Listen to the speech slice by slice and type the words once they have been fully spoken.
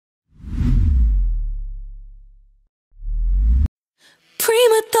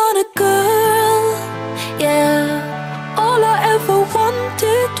donna girl, yeah. All I ever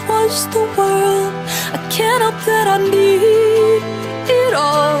wanted was the world. I can't help that I need it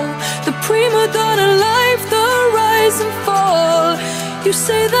all. The prima donna life, the rise and fall. You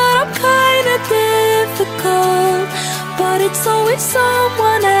say that I'm kinda difficult, but it's always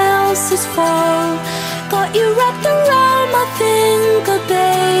someone else's fault. Got you wrapped around my finger,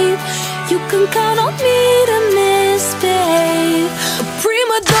 babe. You can count on me to misbehave. A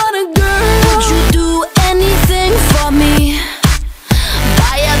prima donna girl. Would you do anything for me?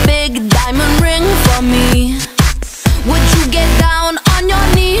 Buy a big diamond ring for me? Would you get down on your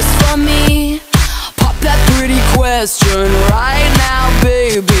knees for me? Pop that pretty question right now,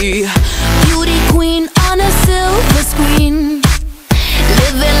 baby. Beauty queen on a silver screen,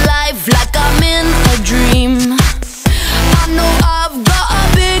 living life like I'm in a dream. I know I've got a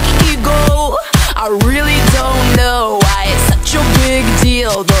big ego. I really don't know why it's such a big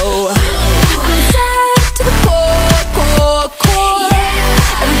deal though. I'm sad to the core, core, core.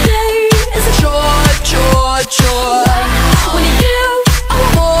 Yeah. Every day is a chore, chore, chore. When you give, I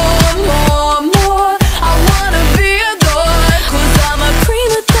want more, more, more. I wanna be adored, 'cause I'm a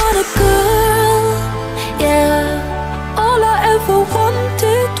prima donna girl, yeah. All I ever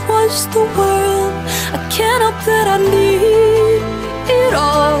wanted was the world. I can't help that I need it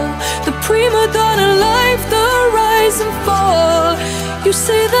all. The prima donna life, the rise and fall. You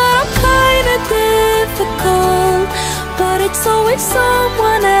say that I'm kinda difficult, but it's always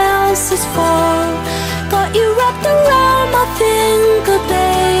someone else's fault. Got you wrapped around my finger,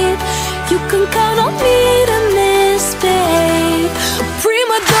 babe.